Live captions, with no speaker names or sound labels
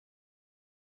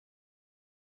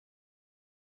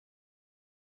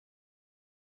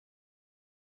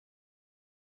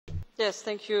Yes,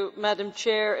 thank you, Madam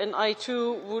Chair. And I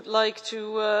too would like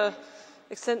to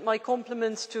extend my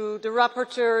compliments to the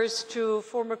rapporteurs, to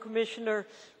former Commissioner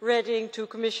Reding, to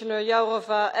Commissioner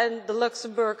Jourova and the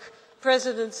Luxembourg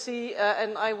presidency.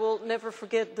 And I will never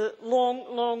forget the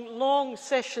long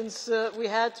sessions we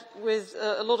had with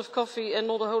a lot of coffee and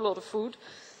not a whole lot of food.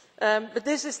 But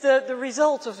this is the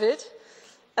result of it.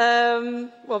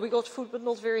 Well, we got food, but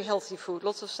not very healthy food,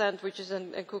 lots of sandwiches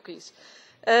and cookies.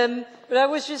 But I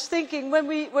was just thinking, when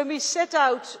we set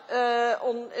out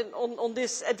on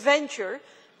this adventure,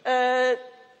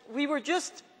 we were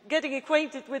just getting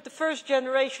acquainted with the first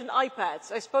generation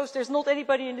iPads. I suppose there's not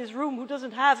anybody in this room who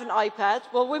doesn't have an iPad.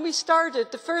 Well, when we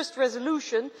started the first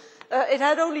resolution, it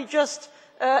had only just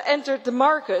entered the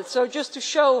market. So just to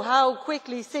show how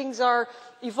quickly things are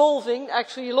evolving,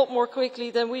 actually a lot more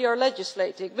quickly than we are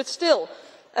legislating. But still,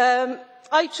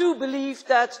 I too believe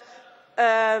that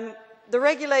the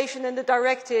regulation and the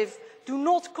directive do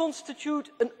not constitute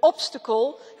an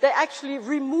obstacle, they actually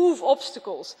remove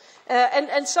obstacles.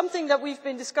 And something that we've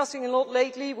been discussing a lot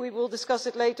lately, we will discuss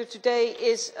it later today,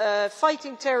 is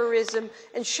fighting terrorism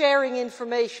and sharing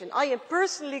information. I am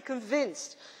personally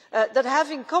convinced that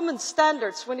having common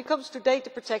standards when it comes to data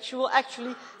protection will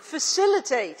actually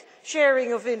facilitate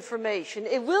sharing of information.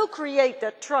 It will create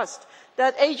that trust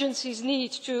that agencies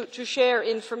need to share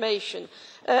information.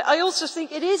 I also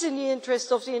think it is in the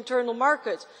interest of the internal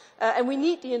market, and we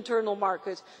need the internal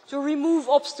market, to remove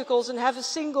obstacles and have a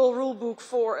single rule book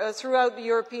throughout the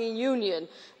European Union.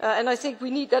 And I think we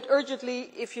need that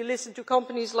urgently if you listen to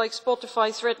companies like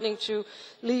Spotify threatening to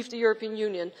leave the European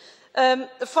Union.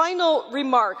 The final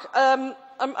remark.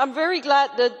 I'm very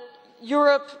glad that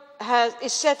Europe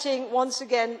is setting once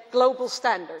again global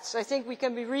standards. I think we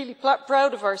can be really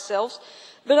proud of ourselves,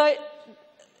 but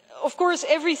of course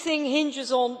everything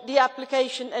hinges on the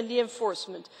application and the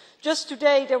enforcement. Just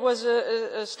today there was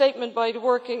a statement by the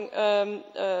Working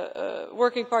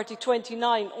Party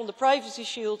 29 on the Privacy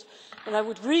Shield, and I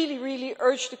would really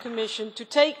urge the Commission to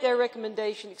take their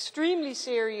recommendation extremely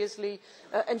seriously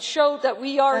and show that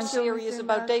we are serious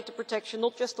about data protection,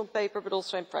 not just on paper but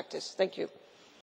also in practice. Thank you.